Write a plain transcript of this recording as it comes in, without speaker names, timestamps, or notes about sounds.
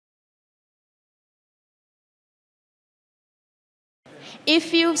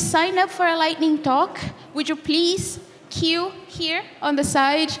If you sign up for a lightning talk, would you please queue here on the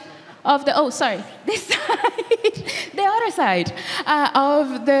side of the, oh, sorry, this side, the other side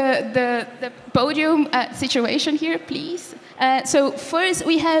of the podium situation here, please. So first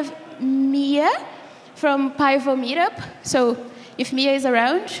we have Mia from Pyvo Meetup. So if Mia is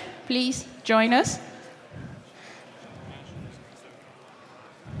around, please join us.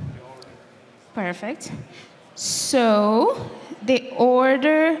 Perfect. So the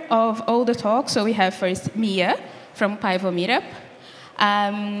order of all the talks, so we have first Mia from Pyvo Meetup.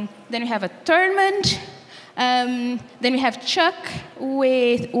 Then we have a tournament. Then we have Cheuk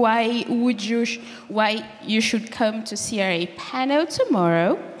with why you should come to CRA panel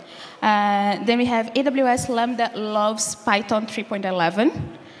tomorrow. Then we have AWS Lambda loves Python 3.11.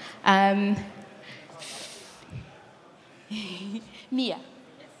 Mia.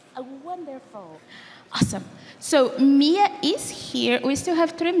 Wonderful. Awesome. So Mia is here. We still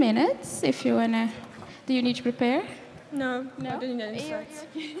have 3 minutes if you want to. Do you need to prepare? No, I don't need any slides.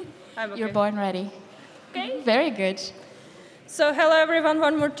 I'm okay. You're born ready. Okay. Very good. So hello everyone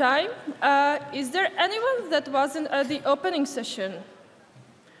one more time. Is there anyone that wasn't at the opening session?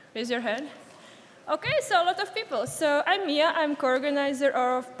 Raise your hand. Okay, so a lot of people. So I'm Mia. I'm co-organizer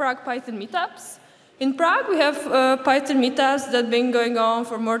of Prague Python meetups. In Prague, we have Python meetups that have been going on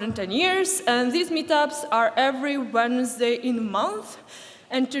for more than 10 years, and these meetups are every Wednesday in a month,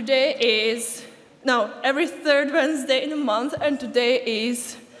 and today is, no, every third Wednesday in a month, and today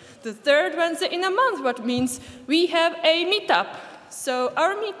is the third Wednesday in a month, what means we have a meetup. So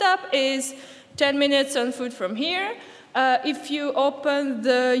our meetup is 10 minutes on foot from here. If you open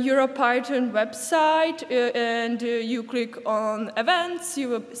the EuroPython website and you click on events, you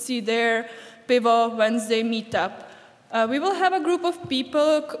will see there Pyvo Wednesday meetup. We will have a group of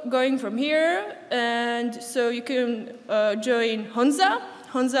people going from here, and so you can join Honza.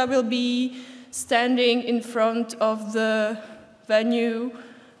 Honza will be standing in front of the venue.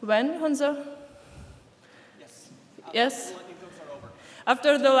 When, Honza? Yes. Yes? The lightning talks are over.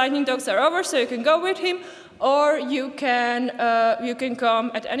 After the lightning talks are over, so you can go with him, or you can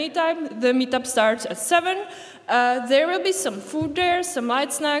come at any time. The meetup starts at 7. There will be some food there, some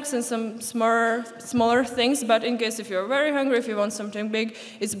light snacks, and some smaller things, but in case if you're very hungry, if you want something big,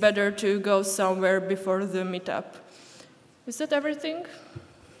 it's better to go somewhere before the meetup. Is that everything?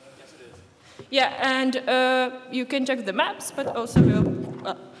 Yes, it is. Yeah, and you can check the maps, but also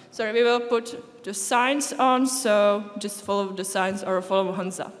we will put the signs on, so just follow the signs or follow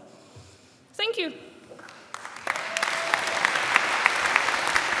Honza. Thank you.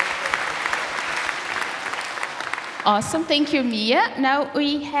 Awesome, thank you, Mia. Now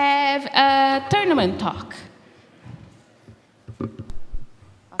we have a tournament talk.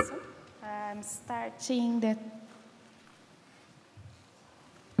 Awesome. I'm starting the...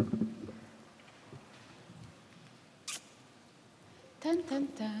 Dun, dun,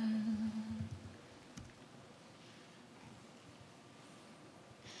 dun.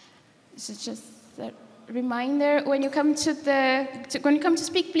 This is just a reminder, when you come to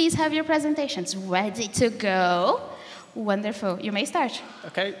speak, please have your presentations ready to go. Wonderful. You may start.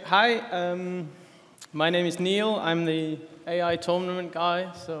 Okay. Hi. My name is Neil. I'm the AI tournament guy.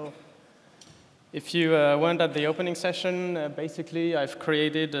 So if you weren't at the opening session, basically I've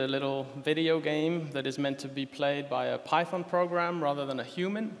created a little video game that is meant to be played by a Python program rather than a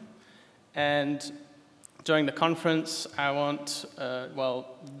human. And during the conference, I want,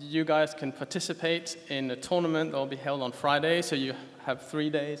 you guys can participate in a tournament that will be held on Friday. So you have 3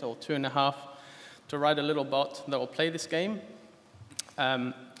 days or 2.5 to write a little bot that will play this game.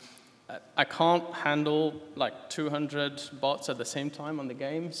 I can't handle like 200 bots at the same time on the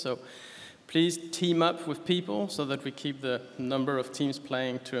game, so please team up with people so that we keep the number of teams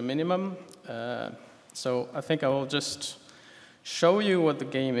playing to a minimum. So I think I will just show you what the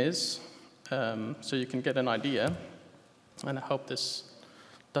game is, so you can get an idea, and I hope this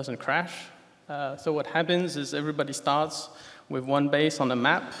doesn't crash. So what happens is everybody starts with one base on the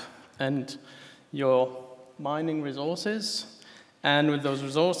map, and you're mining resources, and with those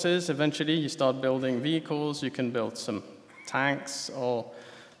resources, eventually you start building vehicles. You can build some tanks or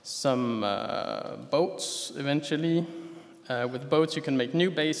some boats eventually. With boats, you can make new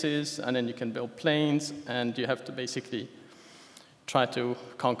bases, and then you can build planes, and you have to basically try to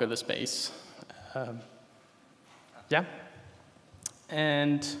conquer the space. Yeah.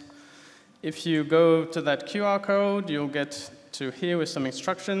 And if you go to that QR code, you'll get to here with some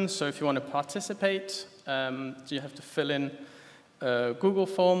instructions. So if you want to participate, you have to fill in a Google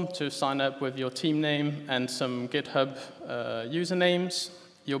form to sign up with your team name and some GitHub usernames.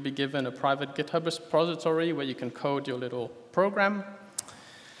 You'll be given a private GitHub repository where you can code your little program.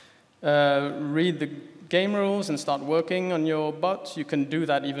 read the game rules and start working on your bot. You can do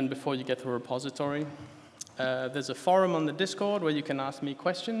that even before you get to a repository. There's a forum on the Discord where you can ask me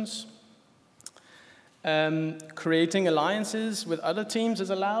questions. Creating alliances with other teams is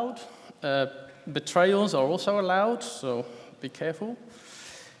allowed. Betrayals are also allowed, so be careful.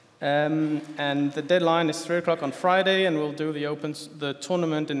 And the deadline is 3 o'clock on Friday, and we'll do the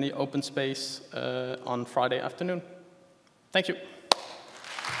tournament in the open space on Friday afternoon. Thank you.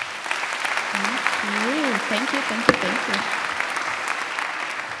 Thank you, thank you, thank you.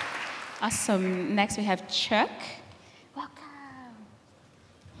 Awesome. Next we have Cheuk. Welcome.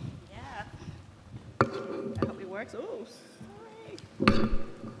 Yeah. I hope it works. Oh, sorry.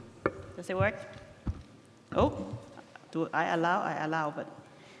 Does it work? Oh, do I allow? I allow, but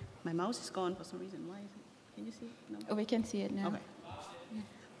my mouse is gone for some reason. Why is it? Can you see it? No? Oh, we can see it now. Okay.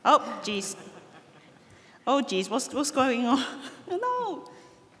 Oh, geez. Oh, geez. What's going on? No.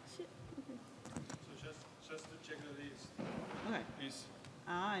 Shit. Okay. So just to check the list. Okay. Is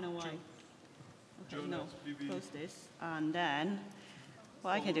I know why. Okay, no. BB. Close this, and then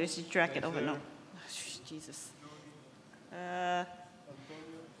what I can do is just drag it over. No. Jesus.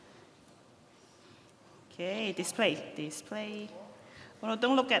 Okay, display. Well,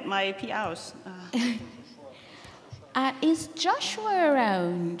 don't look at my PRs. Is Joshua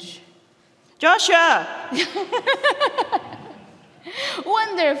around? Joshua!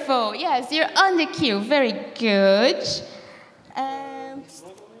 Wonderful. Yes, you're on the queue. Very good.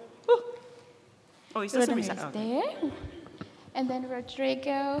 Oh, is that Radomir is there. And then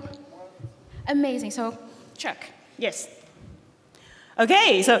Rodrigo. Amazing. So, Cheuk. Yes.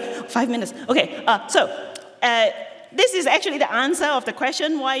 Okay, so 5 minutes. Okay, this is actually the answer of the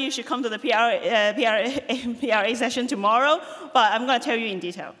question why you should come to the PRA session tomorrow, but I'm going to tell you in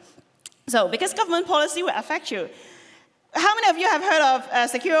detail. So, because government policy will affect you. How many of you have heard of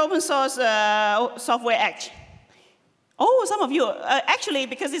Secure Open Source Software Act? Oh, some of you. Actually,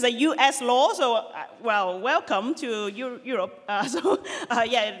 because it's a US law, so, well, welcome to Europe.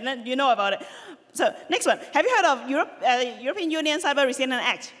 Yeah, you know about it. So, next one. Have you heard of European Union Cyber Resilience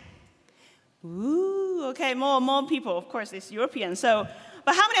Act? Ooh, okay, more people. Of course, it's European. So,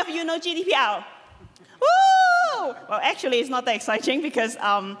 but how many of you know GDPR? Woo! Well, actually, it's not that exciting because,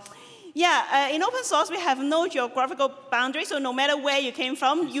 in open source, we have no geographical boundaries. So no matter where you came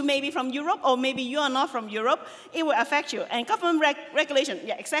from, you may be from Europe, or maybe you are not from Europe, it will affect you. And government regulation,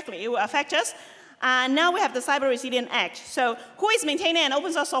 yeah, exactly, it will affect us. And now we have the Cyber Resilience Act. So who is maintaining an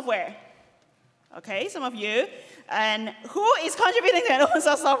open source software? Okay, some of you. And who is contributing to an open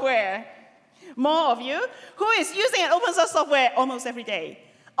source software? More of you. Who is using an open source software almost every day?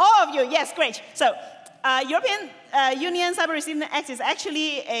 All of you, yes, great. So European Union Cyber Resilience Act is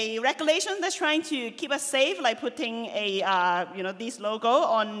actually a regulation that's trying to keep us safe, like putting a this logo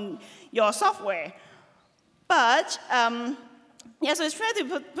on your software. But yeah, so it's trying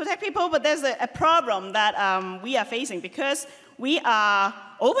to protect people, but there's a problem that we are facing because we are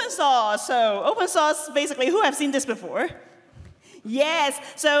open source. So open source, basically, who have seen this before? Yes.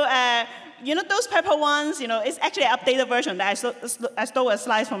 So those purple ones, it's actually an updated version that I stole a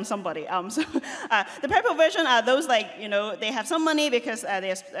slide from somebody. The purple version are those they have some money because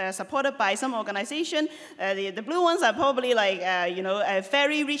they're supported by some organization. The blue ones are probably a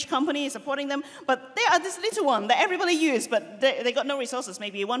very rich company supporting them. But they are this little one that everybody uses, but they got no resources.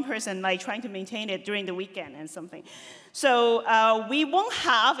 Maybe one person trying to maintain it during the weekend and something. So we won't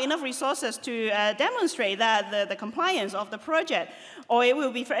have enough resources to demonstrate that the compliance of the project, or it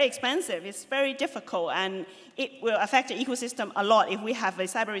will be very expensive. It's very difficult, and it will affect the ecosystem a lot if we have a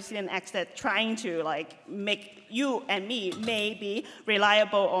Cyber Resilience Act that's trying to make you and me maybe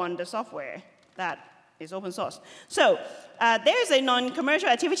reliable on the software that is open source. So there is a non-commercial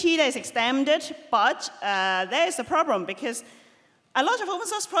activity that is extended, but there is a problem because a lot of open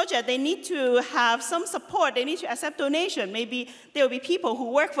source projects, they need to have some support. They need to accept donation. Maybe there will be people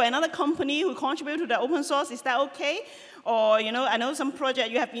who work for another company who contribute to the open source. Is that okay? Or, I know some project,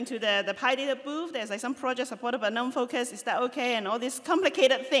 you have been to the PyData booth. There's some project supported by non-focus. Is that okay? And all these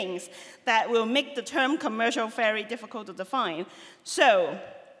complicated things that will make the term commercial very difficult to define. So,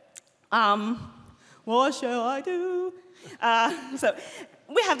 what shall I do? So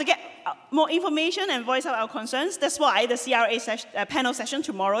we have to get more information and voice out our concerns. That's why the CRA panel session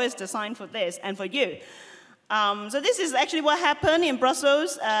tomorrow is designed for this and for you. So this is actually what happened in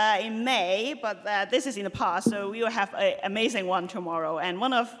Brussels in May, but this is in the past, so we will have an amazing one tomorrow. And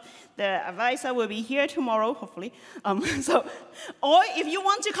one of the advisors will be here tomorrow, hopefully. Or if you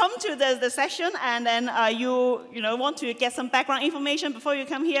want to come to the session and then you want to get some background information before you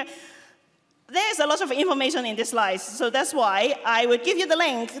come here, there's a lot of information in this slides, so that's why I would give you the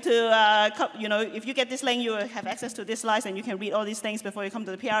link to, if you get this link, you will have access to these slides and you can read all these things before you come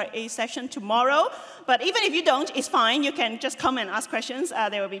to the PRA session tomorrow. But even if you don't, it's fine. You can just come and ask questions.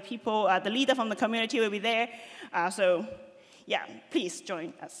 There will be people, the leader from the community will be there. So yeah, please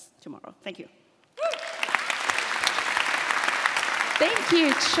join us tomorrow. Thank you. Thank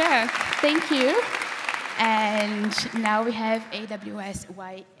you, Cheuk. Thank you. And now we have AWS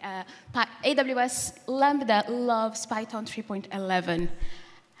Lambda loves Python 3.11.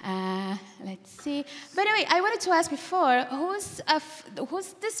 Let's see. By the way, I wanted to ask before, who's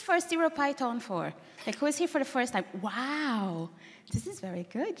this first EuroPython for? Like, who's here for the first time? Wow, this is very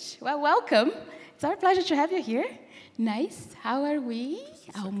good. Well, welcome. It's our pleasure to have you here. Nice. How are we?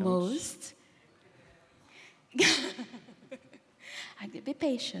 Almost. Be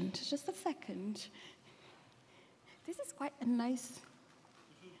patient. Just a second. This is quite a nice.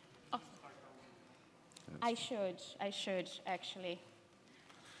 Oh. I should actually.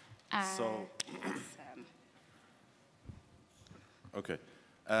 Okay.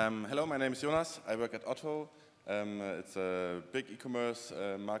 Hello, my name is Jonas. I work at Otto. It's a big e-commerce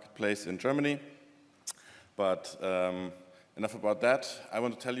marketplace in Germany. But enough about that. I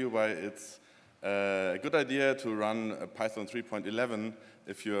want to tell you why it's a good idea to run Python 3.11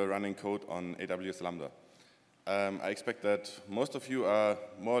 if you're running code on AWS Lambda. I expect that most of you are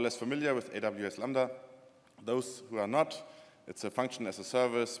more or less familiar with AWS Lambda. Those who are not, it's a function as a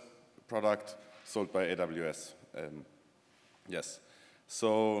service product sold by AWS. Yes.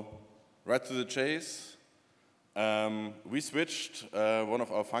 So right to the chase, we switched one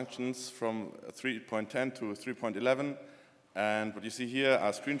of our functions from 3.10 to 3.11. And what you see here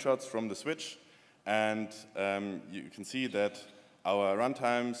are screenshots from the switch. And you can see that our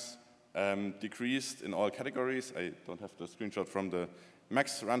runtimes decreased in all categories. I don't have the screenshot from the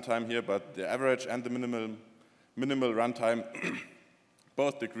max runtime here, but the average and the minimal runtime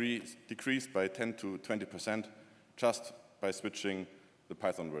both decreased by 10 to 20% just by switching the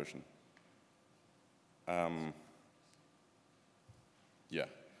Python version. Yeah.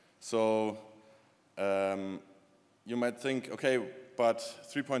 So you might think, okay, but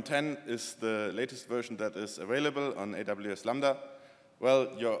 3.10 is the latest version that is available on AWS Lambda. Well,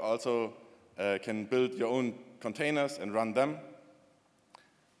 you also can build your own containers and run them.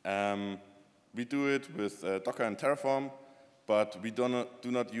 We do it with Docker and Terraform, but we do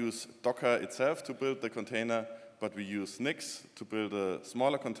not use Docker itself to build the container, but we use Nix to build a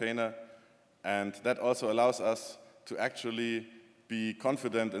smaller container. And that also allows us to actually be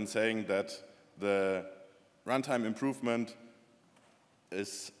confident in saying that the runtime improvement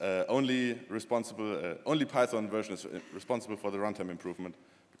is only Python version is responsible for the runtime improvement,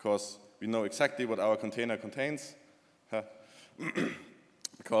 because we know exactly what our container contains,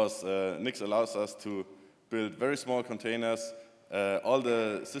 because Nix allows us to build very small containers. All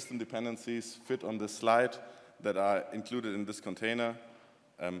the system dependencies fit on this slide that are included in this container,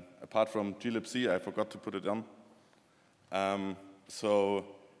 apart from glibc, I forgot to put it on. So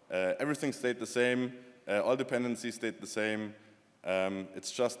everything stayed the same, all dependencies stayed the same.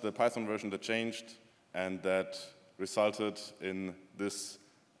 It's just the Python version that changed, and that resulted in this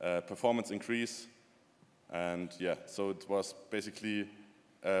performance increase. And yeah, so it was basically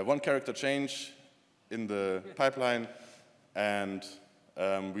one character change in the pipeline, and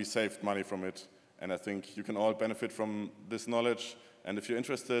we saved money from it. And I think you can all benefit from this knowledge. And if you're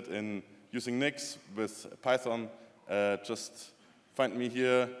interested in using Nix with Python, just find me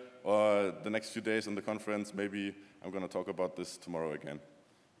here or the next few days in the conference. Maybe I'm going to talk about this tomorrow again.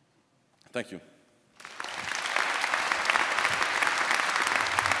 Thank you.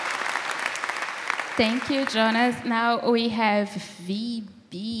 Thank you, Jonas. Now we have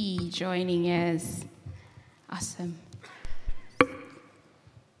VB joining us. Awesome.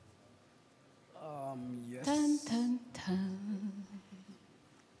 Yes. Dun, dun, dun.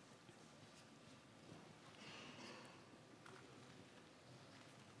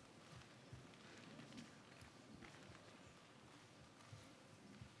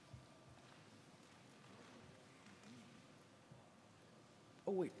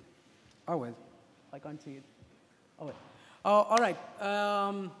 Oh, wait. Oh, well, I can't see it. Oh, wait. All right.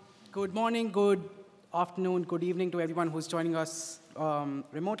 Good morning, good afternoon, good evening to everyone who's joining us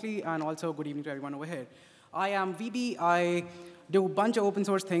remotely, and also good evening to everyone over here. I am VB. I do a bunch of open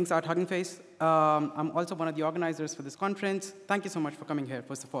source things at Hugging Face. I'm also one of the organizers for this conference. Thank you so much for coming here,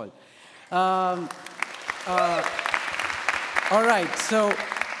 first of all. All right, so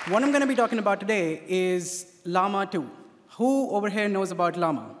what I'm going to be talking about today is Llama 2. Who over here knows about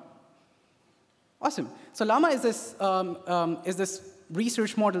Llama? Awesome. So Llama is this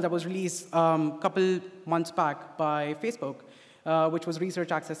research model that was released a couple months back by Facebook, which was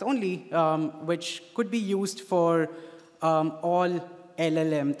research access only, which could be used for all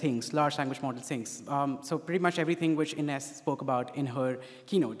LLM things, large language model things. So pretty much everything which Ines spoke about in her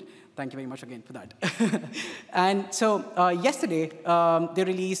keynote. Thank you very much again for that. And so yesterday, they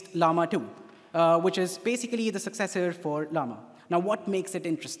released Llama 2, which is basically the successor for Llama. Now, what makes it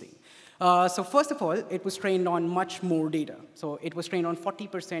interesting? So first of all, it was trained on much more data. So it was trained on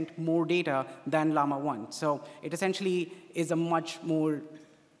 40% more data than Llama 1. So it essentially is a much more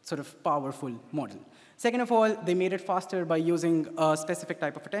sort of powerful model. Second of all, they made it faster by using a specific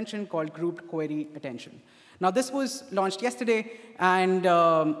type of attention called grouped query attention. Now, this was launched yesterday, and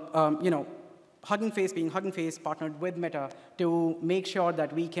Hugging Face, being Hugging Face, partnered with Meta to make sure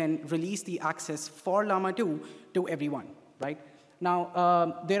that we can release the access for Llama 2 to everyone, right? Now,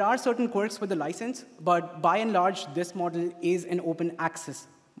 there are certain quirks with the license, but by and large, this model is an open access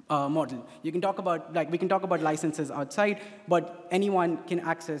model. You can talk about, we can talk about licenses outside, but anyone can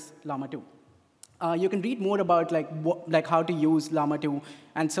access Llama 2. You can read more about how to use Llama 2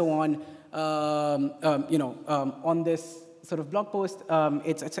 and so on, on this sort of blog post.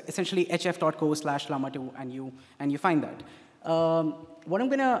 It's essentially hf.co/llama2, and you find that. What I'm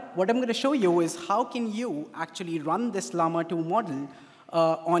gonna show you is how can you actually run this Llama 2 model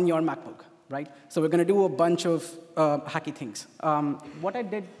on your MacBook, right? So we're gonna do a bunch of hacky things. What I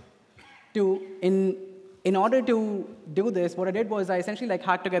did in order to do this, what I did was I essentially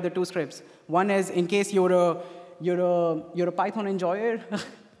hacked together two scripts. One is in case you're a Python enjoyer,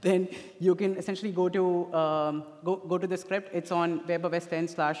 then you can essentially go to the script. It's on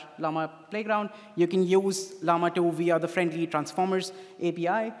web.os10/llama playground. You can use Llama 2 via the friendly transformers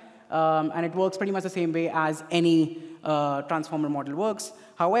API, and it works pretty much the same way as any transformer model works.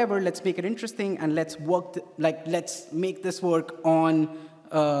 However, let's make it interesting and let's make this work on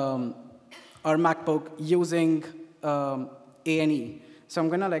our MacBook using A&E. So I'm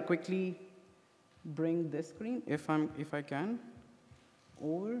gonna quickly bring this screen if I can.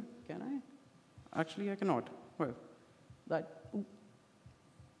 Or can I? Actually, I cannot.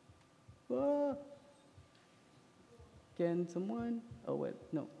 Well, can someone? Oh well,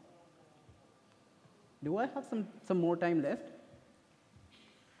 no. Do I have some more time left?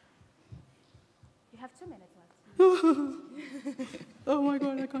 You have 2 minutes left. Oh my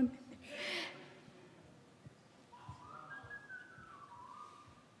God, I can't.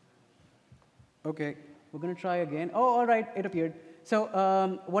 Okay, we're gonna try again. Oh, all right, it appeared. So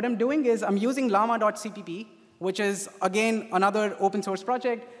what I'm doing is I'm using llama.cpp, which is, again, another open source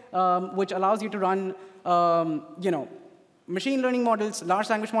project, which allows you to run machine learning models, large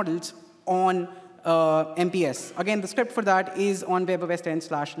language models on MPS. Again, the script for that is on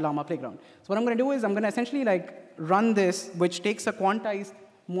web.os10/llama playground. So what I'm going to do is I'm going to essentially run this, which takes a quantized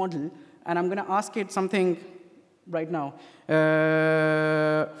model, and I'm going to ask it something right now.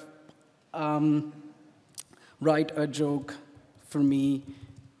 Write a joke for me,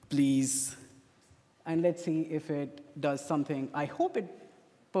 please. And let's see if it does something. I hope it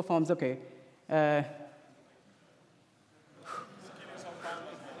performs OK.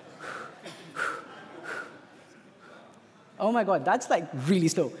 Oh my God, that's really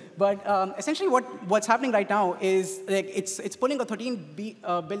slow. But essentially, what's happening right now is it's pulling a 13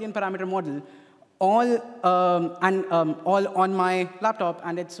 billion parameter model, all on my laptop,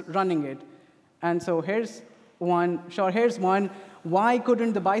 and it's running it. And so here's one. Sure, here's one. Why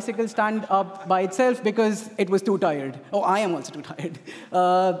couldn't the bicycle stand up by itself? Because it was too tired. Oh, I am also too tired.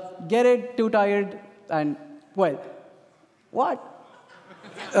 Get it? Too tired. And, well, what?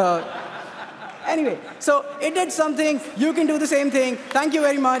 Anyway, so it did something. You can do the same thing. Thank you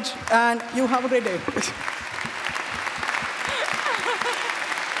very much, and you have a great day.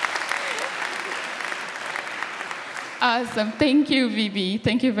 Awesome. Thank you, VB.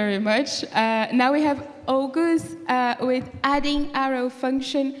 Thank you very much. Now we have Oguz with adding arrow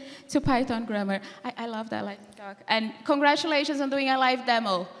function to Python grammar. I love that live talk. And congratulations on doing a live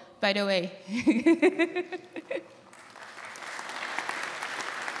demo, by the way.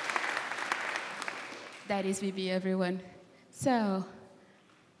 That is VB, everyone. So,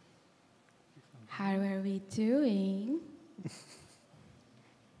 how are we doing?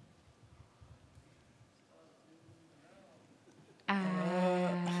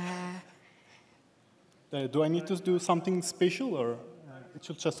 Do I need to do something special, or it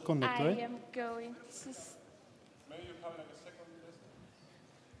should just connect, right? I am going to... Maybe you have a second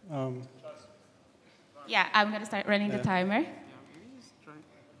list? Yeah, I'm going to start running the timer. Yeah, maybe just try.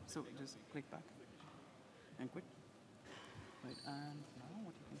 So just click back and quit. Right, and now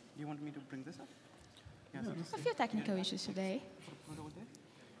what do you want me to bring this up? A few technical issues today.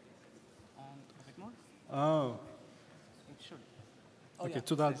 Oh. Okay,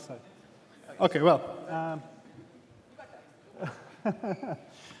 to the other side. Okay, well.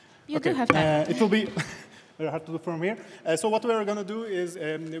 You do have that. It will be very hard to do from here. So what we're going to do is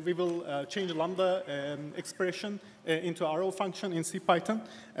we will change Lambda expression into a row function in CPython.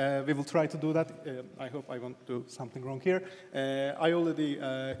 We will try to do that. I hope I won't do something wrong here. I already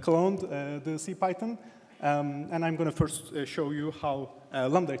cloned the CPython. And I'm going to first show you how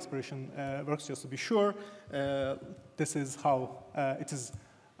Lambda expression works, just to be sure. This is how it is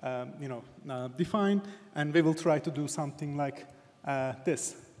defined. And we will try to do something like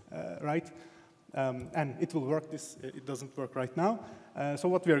this, right? And it will work. It doesn't work right now. So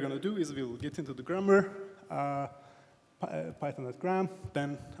what we are going to do is we will get into the grammar, python.gram.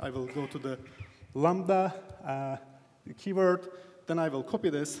 Then I will go to the Lambda keyword. Then I will copy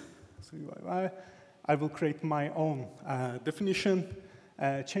this. I will create my own definition,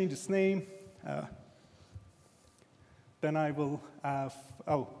 change its name. Then I will have,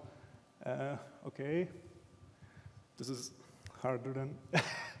 okay. This is harder than,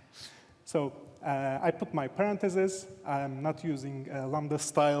 so I put my parentheses. I'm not using Lambda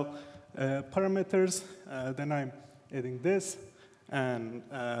style parameters. Then I'm adding this and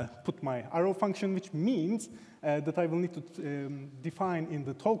put my arrow function, which means that I will need to define in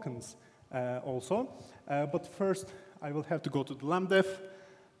the tokens also. But first, I will have to go to the lambda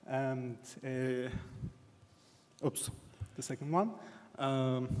and, oops, the second one.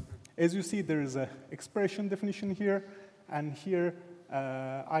 As you see, there is an expression definition here. And here,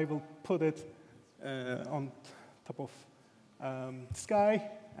 I will put it on top of sky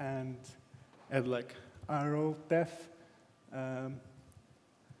and add like arrow def, lambda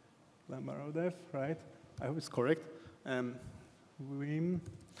arrow def, right? I hope it's correct.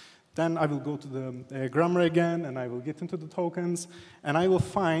 Then I will go to the grammar again, and I will get into the tokens, and I will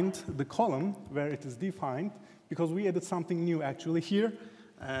find the column where it is defined, because we added something new actually here.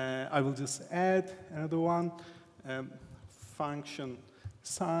 I will just add another one, function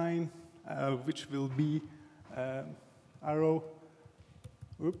sign, which will be arrow,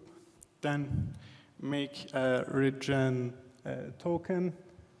 then make a regen token.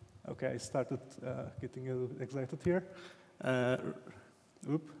 Okay, I started getting a little excited here.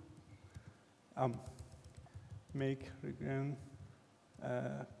 Make regen,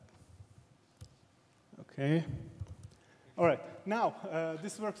 okay. All right, now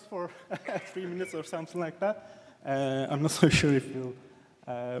this works for 3 minutes or something like that. I'm not so sure if you'll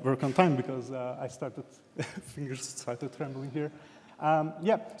work on time because I started, fingers started trembling here.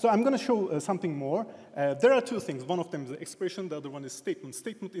 Yeah, so I'm going to show something more. There are two things. One of them is expression, the other one is statement.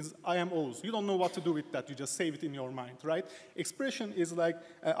 Statement is I am Oguz. You don't know what to do with that. You just save it in your mind, right? Expression is like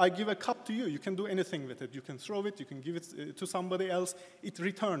I give a cup to you. You can do anything with it. You can throw it. You can give it to somebody else. It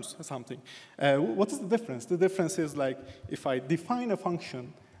returns something. What is the difference? The difference is like if I define a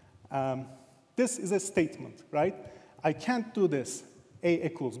function, this is a statement, right? I can't do this, A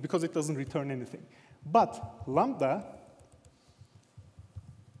equals, because it doesn't return anything. But Lambda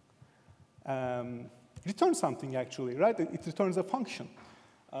returns something, actually, right? It returns a function.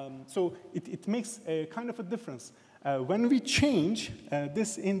 So it makes a kind of a difference. When we change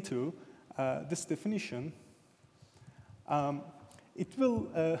this into this definition, it will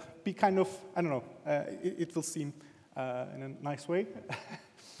be kind of, I don't know, it will seem in a nice way.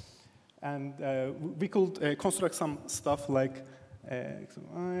 And we could construct some stuff like x and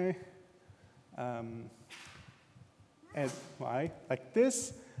y, add y, like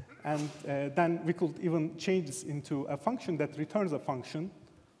this. And then we could even change this into a function that returns a function,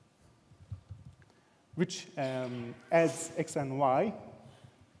 which adds x and y.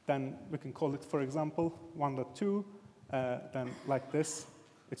 Then we can call it, for example, 1.2. Then like this.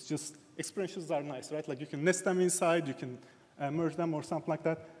 It's just, expressions are nice, right? Like you can nest them inside, you can merge them or something like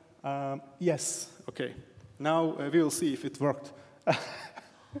that. Yes, OK. Now we will see if it worked.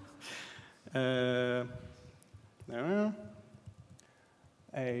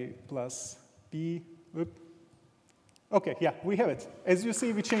 A plus B, whoop. OK, yeah, we have it. As you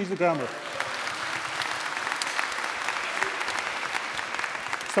see, we changed the grammar.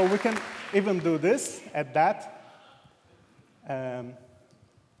 So we can even do this, add that.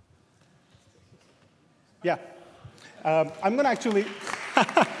 Yeah. I'm going to actually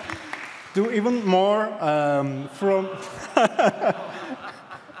do even more from...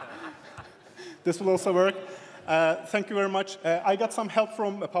 This will also work. Thank you very much. I got some help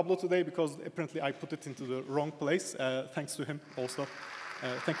from Pablo today because apparently I put it into the wrong place. Thanks to him also.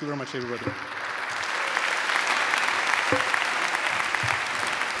 Thank you very much, everybody.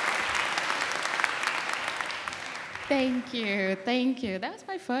 Thank you, thank you. That was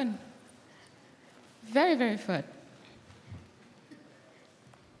quite fun. Very, very fun.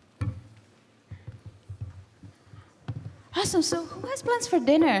 Awesome, so who has plans for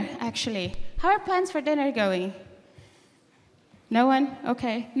dinner, actually? How are plans for dinner going? No one?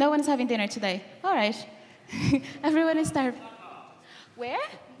 Okay, no one's having dinner today. All right. Everyone is starved. Where?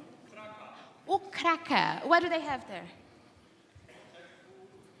 Oh, Krakow. What do they have there?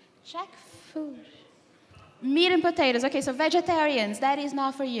 Czech food. Meat and potatoes. Okay, so vegetarians, that is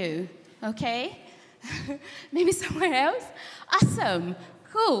not for you. Okay? Maybe somewhere else? Awesome.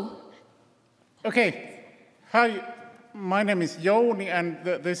 Cool. Okay. Hi, my name is Jouni, and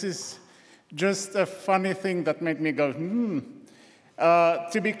this is just a funny thing that made me go,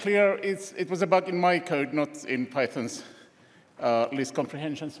 to be clear, it was a bug in my code, not in Python's list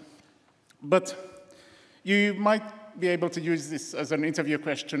comprehensions. But you might be able to use this as an interview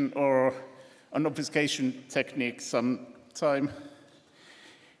question or an obfuscation technique sometime.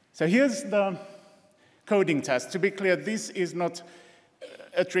 So here's the coding task. To be clear, this is not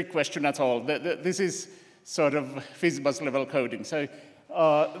a trick question at all. This is sort of FizzBuzz level coding. So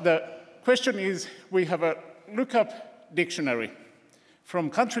the question is, we have a lookup dictionary from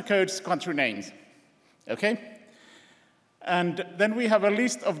country codes, country names, okay? And then we have a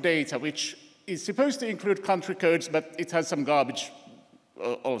list of data, which is supposed to include country codes, but it has some garbage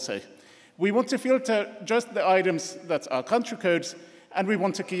also. We want to filter just the items that are country codes, and we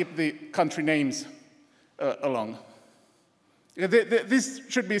want to keep the country names along. This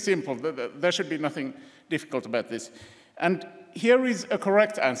should be simple. There should be nothing difficult about this. And here is a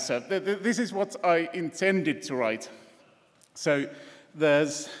correct answer. This is what I intended to write. So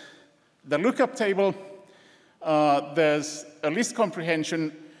there's the lookup table. There's a list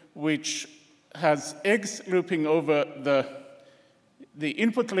comprehension which has eggs looping over the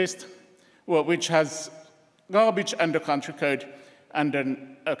input list, which has garbage and a country code, and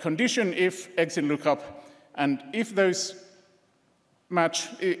then a condition if eggs in lookup. And if those match,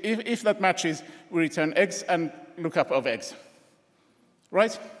 if that matches, we return eggs and lookup of eggs.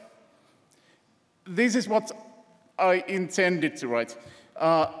 Right? This is what I intended to write.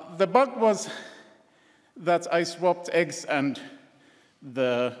 The bug was that I swapped eggs and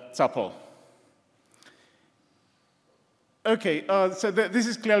the tuple. Okay, so this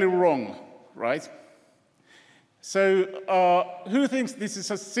is clearly wrong, right? So who thinks this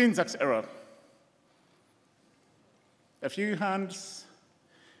is a syntax error? A few hands.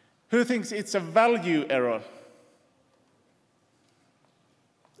 Who thinks it's a value error?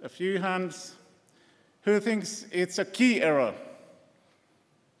 A few hands. Who thinks it's a key error?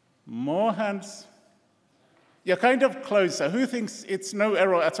 More hands. You're kind of closer. Who thinks it's no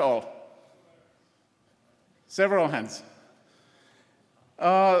error at all? Several hands.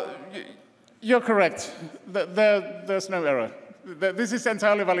 You're correct. There's no error. This is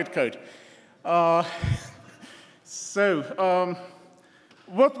entirely valid code. So,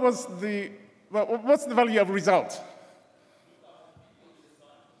 what's the value of result?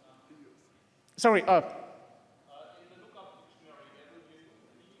 Sorry.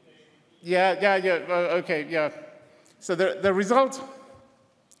 Okay, yeah. So the result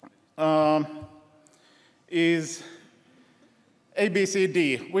is A, B, C,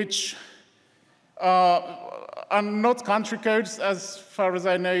 D, which are not country codes as far as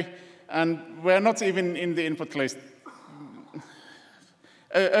I know, and we're not even in the input list.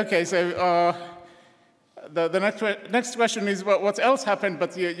 Okay, so the next question is what else happened,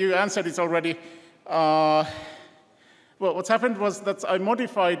 but you answered it already. Well, what happened was that I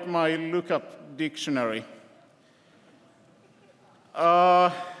modified my lookup dictionary.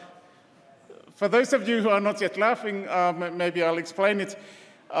 For those of you who are not yet laughing, maybe I'll explain it.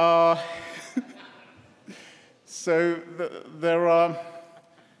 So there are,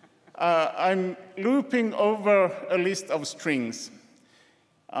 I'm looping over a list of strings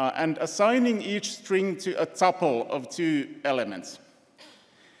and assigning each string to a tuple of 2 elements.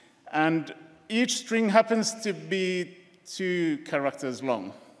 And each string happens to be 2 characters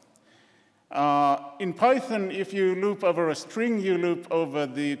long. In Python, if you loop over a string, you loop over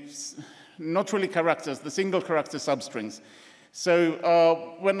the, not really characters, the single character substrings.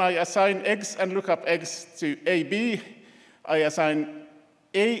 So when I assign eggs and look up eggs to A, B, I assign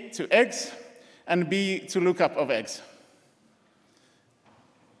A to eggs and B to lookup of eggs.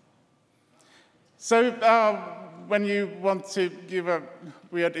 So when you want to give a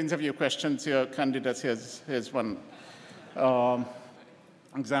weird interview question to your candidate, here's one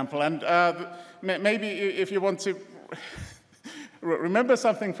example. And maybe if you want to remember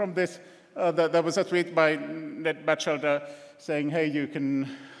something from this, there was a tweet by Ned Batchelder saying, hey, you can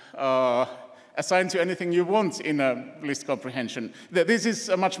assign to anything you want in a list comprehension. This is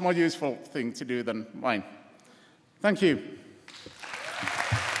a much more useful thing to do than mine. Thank you.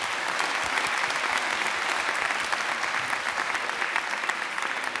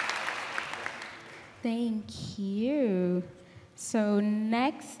 Thank you. So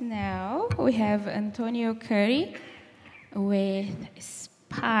next now we have Antonio Curry with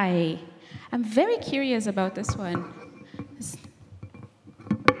SPY. I'm very curious about this one.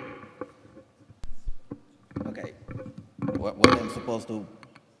 Okay. What I'm supposed to...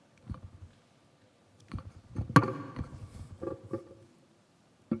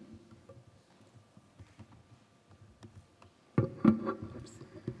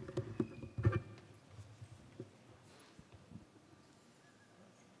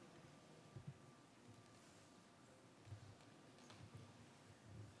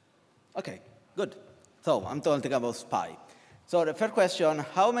 Okay, good. So I'm talking about SPY. So the first question,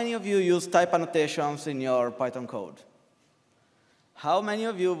 how many of you use type annotations in your Python code? How many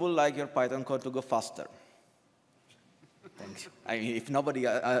of you would like your Python code to go faster? Thank you. I mean, if nobody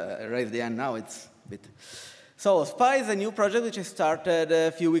raised the hand now, it's a bit. So SPY is a new project which I started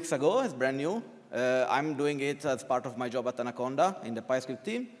a few weeks ago. It's brand new. I'm doing it as part of my job at Anaconda in the PyScript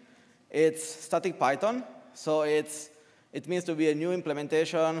team. It's static Python. So it means to be a new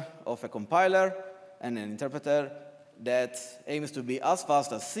implementation of a compiler and an interpreter that aims to be as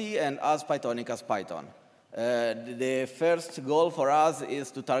fast as C and as Pythonic as Python. The first goal for us is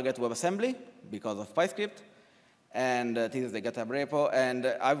to target WebAssembly because of PyScript, and this is the GitHub repo. And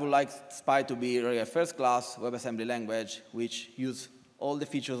I would like SPY to be really a first-class WebAssembly language which use all the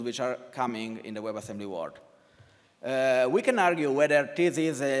features which are coming in the WebAssembly world. We can argue whether this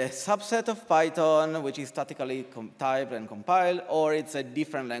is a subset of Python, which is statically typed and compiled, or it's a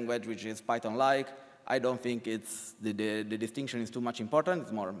different language, which is Python-like. I don't think it's the distinction is too much important.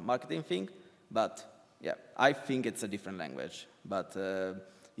 It's more a marketing thing. But yeah, I think it's a different language. But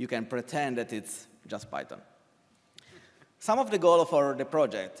you can pretend that it's just Python. Some of the goals for the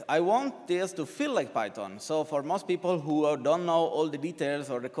project. I want this to feel like Python. So for most people who don't know all the details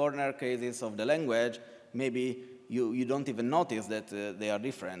or the corner cases of the language, maybe you don't even notice that they are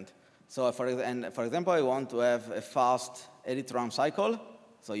different. So for example, I want to have a fast edit run cycle,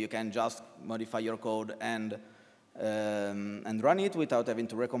 so you can just modify your code and run it without having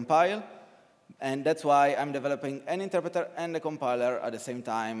to recompile. And that's why I'm developing an interpreter and a compiler at the same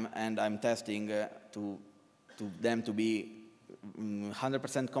time, and I'm testing to them to be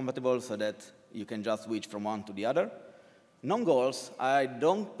 100% compatible so that you can just switch from one to the other. Non-goals, I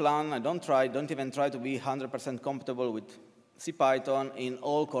don't even try to be 100% compatible with CPython in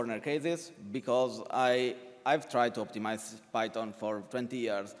all corner cases, because I've tried to optimize Python for 20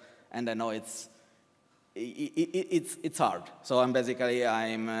 years, and I know it's hard. So I'm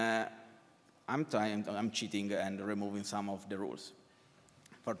cheating and removing some of the rules.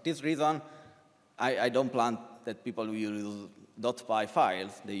 For this reason, I don't plan that people will use .py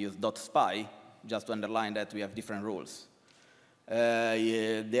files. They use .spy, just to underline that we have different rules.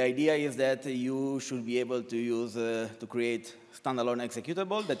 The idea is that you should be able to use to create standalone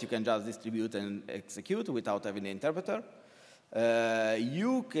executable that you can just distribute and execute without having the interpreter.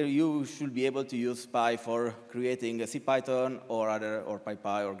 You should be able to use SPY for creating a CPython or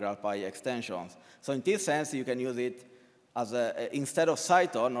PyPy or GraalPy extensions. So in this sense, you can use it as instead of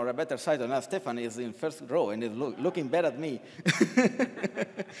Cython, or a better Cython. Now Stefan is in first row and is looking bad at me.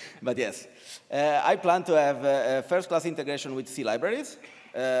 But yes, I plan to have a first-class integration with C libraries,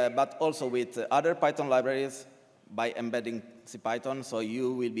 but also with other Python libraries by embedding CPython. So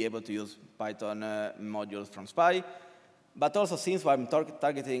you will be able to use Python modules from SPY. But also, since I'm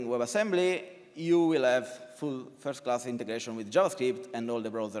targeting WebAssembly, you will have full first-class integration with JavaScript and all the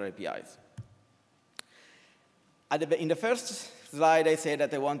browser APIs. In the first slide, I said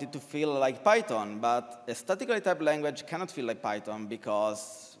that I wanted to feel like Python, but a statically typed language cannot feel like Python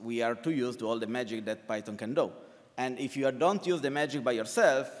because we are too used to all the magic that Python can do. And if you don't use the magic by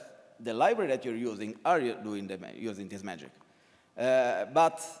yourself, the library that you're using are using this magic.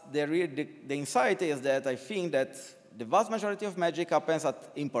 But the insight is that I think that the vast majority of magic happens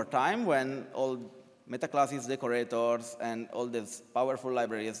at import time, when all metaclasses, decorators, and all these powerful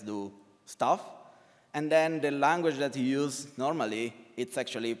libraries do stuff. And then the language that you use normally, it's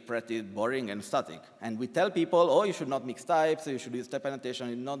actually pretty boring and static. And we tell people, oh, you should not mix types, you should use type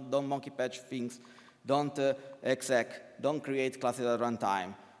annotation, don't monkey patch things, don't exec, don't create classes at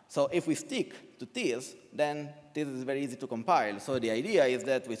runtime. So if we stick to this, then this is very easy to compile. So the idea is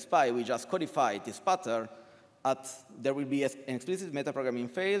that with SPY, we just codify this pattern. There will be an explicit metaprogramming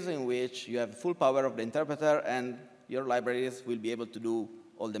phase in which you have full power of the interpreter, and your libraries will be able to do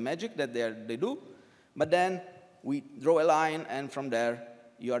all the magic that they do. But then we draw a line, and from there,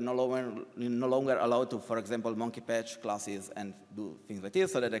 you are no longer allowed to, for example, monkey patch classes and do things like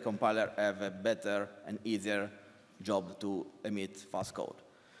this, so that the compiler have a better and easier job to emit fast code.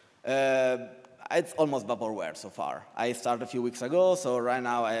 It's almost vaporware so far. I started a few weeks ago, so right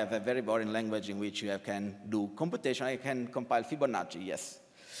now I have a very boring language in which you can do computation. I can compile Fibonacci, yes.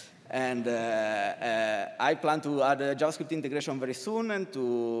 And I plan to add a JavaScript integration very soon, and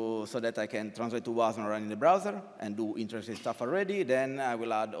so that I can translate to WASM and run in the browser and do interesting stuff already. Then I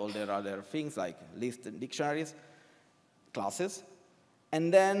will add all the other things like lists and dictionaries, classes.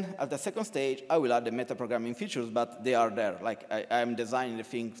 And then at the second stage, I will add the metaprogramming features, but they are there. Like I'm designing the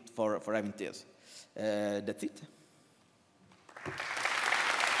thing for having this. That's it.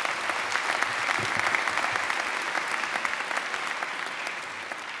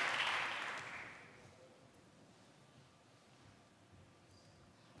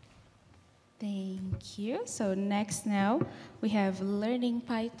 Thank you. So next now, we have learning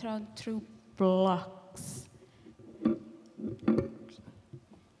Python through blocks.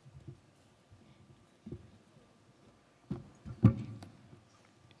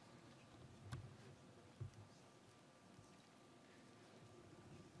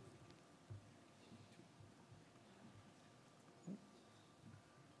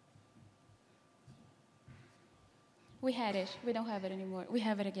 We had it. We don't have it anymore. We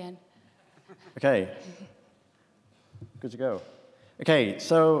have it again. Okay. Good to go. Okay,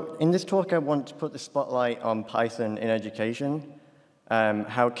 so in this talk, I want to put the spotlight on Python in education,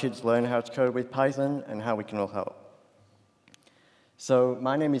 how kids learn how to code with Python, and how we can all help. So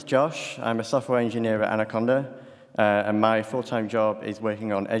my name is Josh. I'm a software engineer at Anaconda, and my full-time job is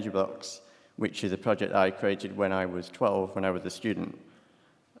working on EduBlocks, which is a project I created when I was 12, when I was a student.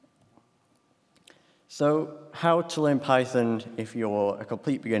 So how to learn Python if you're a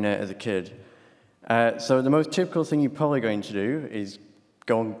complete beginner as a kid? So the most typical thing you're probably going to do is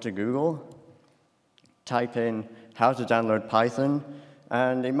go to Google, type in how to download Python,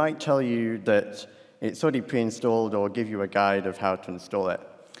 and it might tell you that it's already pre-installed or give you a guide of how to install it.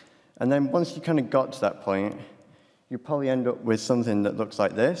 And then once you kind of got to that point, you probably end up with something that looks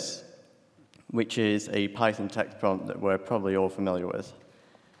like this, which is a Python text prompt that we're probably all familiar with.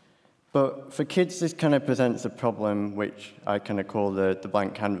 But for kids, this kind of presents a problem which I kind of call the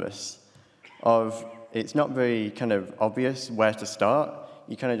blank canvas, of it's not very kind of obvious where to start.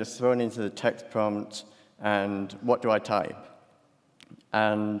 You kind of just throw it into the text prompt, and what do I type?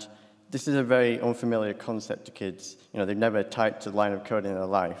 And this is a very unfamiliar concept to kids. You know, they've never typed a line of code in their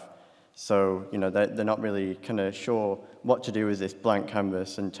life. So, you know, they're not really kind of sure what to do with this blank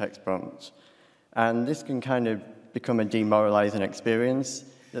canvas and text prompt. And this can kind of become a demoralizing experience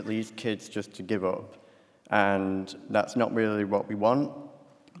that leads kids just to give up. And that's not really what we want,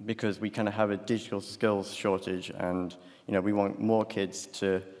 because we kind of have a digital skills shortage, and you know, we want more kids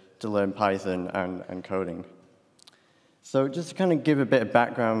to learn Python and coding. So just to kind of give a bit of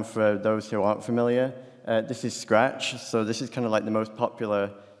background for those who aren't familiar, this is Scratch. So this is kind of like the most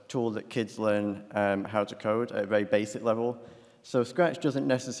popular tool that kids learn how to code at a very basic level. So Scratch doesn't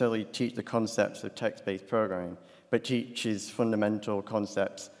necessarily teach the concepts of text-based programming, but teaches fundamental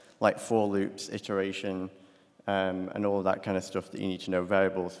concepts like for loops, iteration, and all of that kind of stuff that you need to know,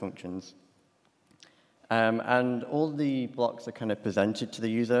 variables, functions. And all the blocks are kind of presented to the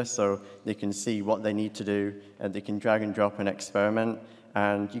user, so they can see what they need to do, and they can drag and drop and experiment,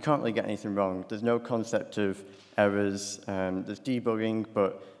 and you can't really get anything wrong. There's no concept of errors. There's debugging,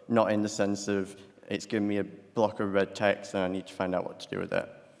 but not in the sense of it's giving me a block of red text and I need to find out what to do with it.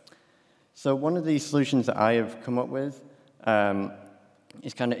 So one of the solutions that I have come up with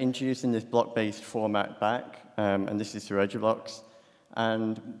is kind of introducing this block-based format back, and this is through EduBlocks.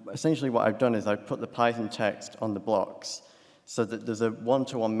 And essentially what I've done is I've put the Python text on the blocks so that there's a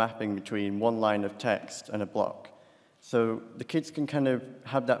one-to-one mapping between one line of text and a block. So the kids can kind of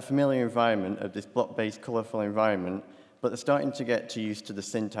have that familiar environment of this block-based colorful environment, but they're starting to get used to the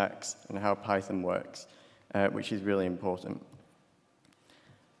syntax and how Python works, which is really important.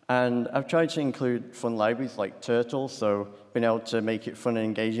 And I've tried to include fun libraries like Turtle, so being able to make it fun and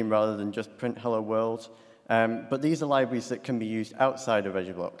engaging rather than just print hello world. But these are libraries that can be used outside of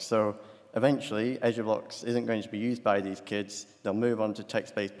EduBlocks. So eventually, EduBlocks isn't going to be used by these kids. They'll move on to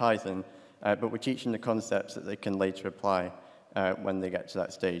text-based Python, but we're teaching the concepts that they can later apply when they get to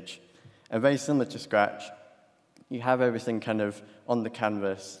that stage. And very similar to Scratch, you have everything kind of on the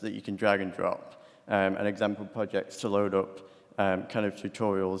canvas that you can drag and drop, and example projects to load up kind of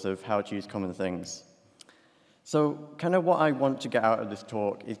tutorials of how to use common things. So kind of what I want to get out of this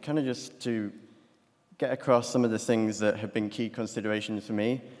talk is kind of just to get across some of the things that have been key considerations for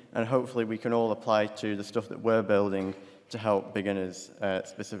me, and hopefully we can all apply to the stuff that we're building to help beginners,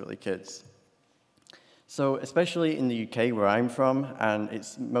 specifically kids. So especially in the UK where I'm from, and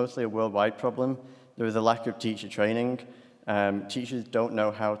it's mostly a worldwide problem, there is a lack of teacher training. Teachers don't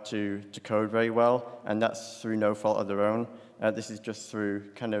know how to code very well, and that's through no fault of their own. This is just through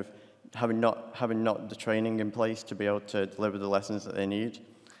kind of having not the training in place to be able to deliver the lessons that they need.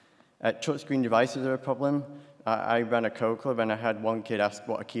 Touchscreen devices are a problem. I ran a code club, and I had one kid ask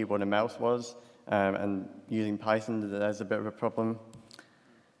what a keyboard and mouse was, and using Python, there's a bit of a problem.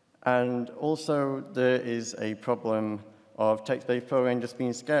 And also, there is a problem of text-based programming just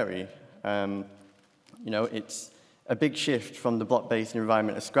being scary. It's a big shift from the block-based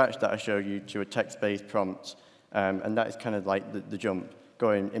environment of Scratch that I showed you to a text-based prompt, and that is kind of like the jump,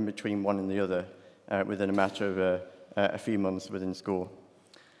 going in between one and the other within a matter of a few months within school.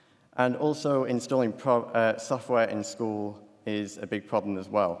 And also, installing software in school is a big problem as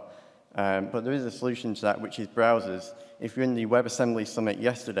well. But there is a solution to that, which is browsers. If you're in the WebAssembly Summit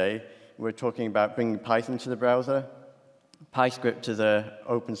yesterday, we were talking about bringing Python to the browser. PyScript is an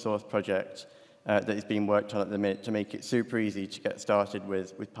open source project that is being worked on at the minute to make it super easy to get started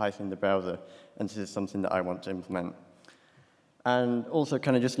with Python in the browser. And this is something that I want to implement. And also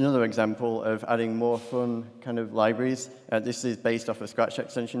kind of just another example of adding more fun kind of libraries. This is based off a Scratch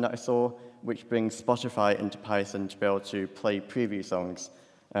extension that I saw, which brings Spotify into Python to be able to play preview songs.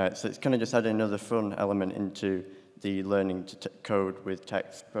 So it's kind of just adding another fun element into the learning to code with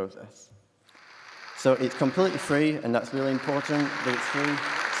text process. So it's completely free, and that's really important that it's free.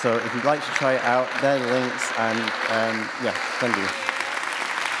 So if you'd like to try it out, there are the links, and yeah, thank you.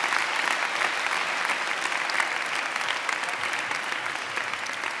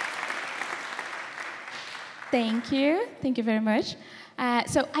 Thank you very much.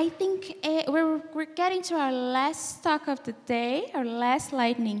 So I think we're getting to our last talk of the day, our last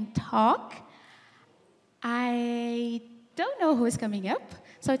lightning talk. I don't know who is coming up,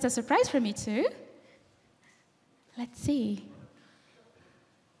 so it's a surprise for me too. Let's see.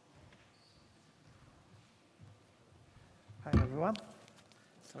 Hi everyone.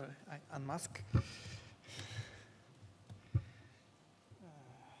 Sorry, I unmask.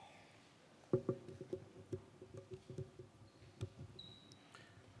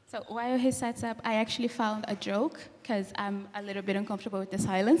 So while he sets up, I actually found a joke, because I'm a little bit uncomfortable with the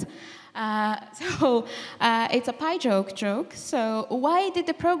silence. It's a pie joke. So why did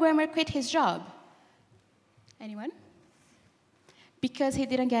the programmer quit his job? Anyone? Because he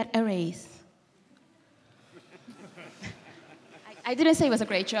didn't get a raise. I didn't say it was a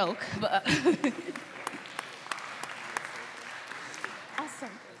great joke, but... Awesome.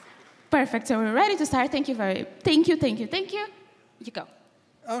 Perfect, so we're ready to start. Thank you. You go.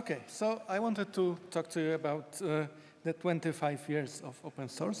 Okay, so I wanted to talk to you about the 25 years of open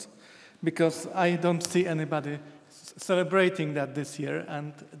source, because I don't see anybody celebrating that this year,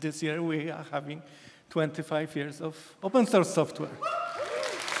 and this year we are having 25 years of open source software.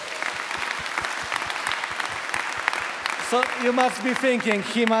 So you must be thinking,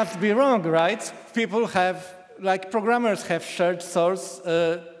 he must be wrong, right? People have, like programmers have shared source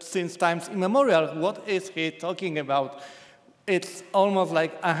since times immemorial. What is he talking about? It's almost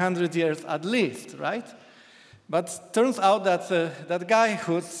like 100 years at least, right? But turns out that that guy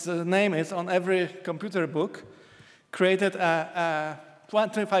whose name is on every computer book created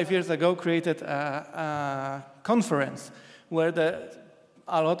 25 years ago created a conference where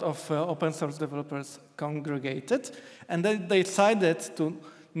a lot of open source developers congregated, and they decided to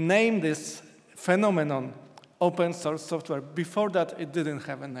name this phenomenon open source software. Before that, it didn't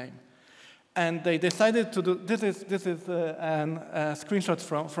have a name. And they decided to do, this is a screenshot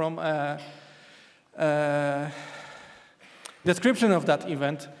from a description of that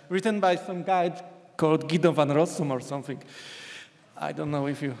event written by some guy called Guido van Rossum or something. I don't know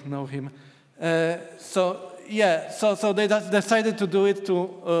if you know him. So they decided to do it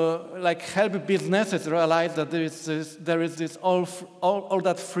to like help businesses realize that there is this all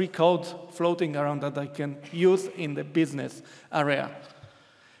that free code floating around that they can use in the business area.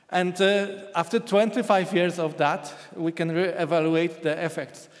 And after 25 years of that, we can re-evaluate the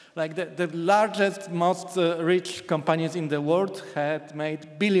effects. Like the largest, most rich companies in the world had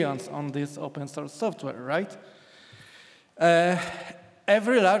made billions on this open source software, right?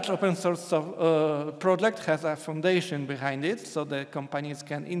 Every large open source project has a foundation behind it, so the companies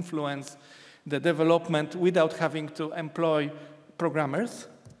can influence the development without having to employ programmers.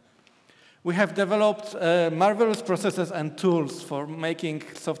 We have developed marvelous processes and tools for making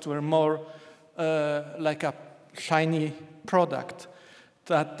software more like a shiny product.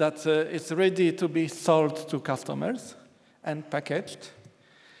 that it's ready to be sold to customers and packaged.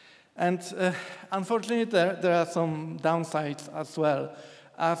 And unfortunately, there are some downsides as well.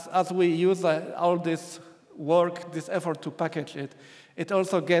 As we use all this work, this effort to package it, it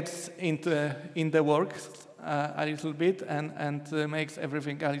also gets in the work a little bit and makes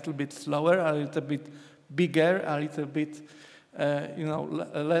everything a little bit slower, a little bit bigger, a little bit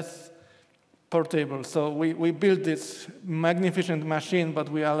less portable. So we built this magnificent machine, but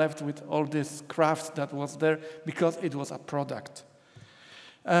we are left with all this craft that was there because it was a product.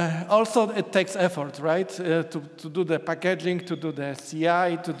 Also, it takes effort, right? To do the packaging, to do the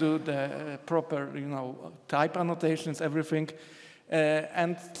CI, to do the proper, type annotations, everything.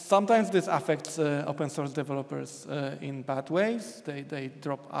 And sometimes this affects open source developers in bad ways. They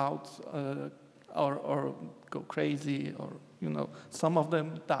drop out or go crazy, or some of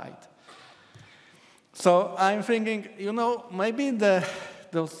them died. So I'm thinking, maybe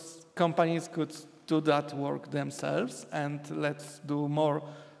those companies could do that work themselves, and let's do more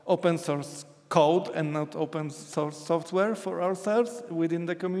open source code and not open source software for ourselves within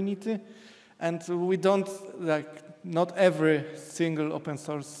the community. And we don't, not every single open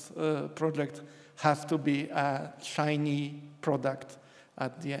source project has to be a shiny product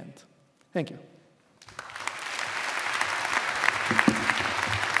at the end. Thank you.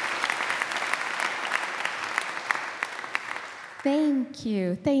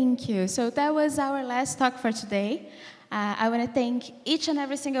 Thank you. So that was our last talk for today. I want to thank each and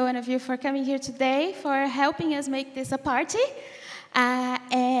every single one of you for coming here today, for helping us make this a party.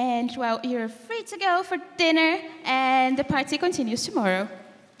 And well, you're free to go for dinner, and the party continues tomorrow.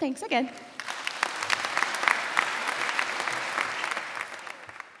 Thanks again.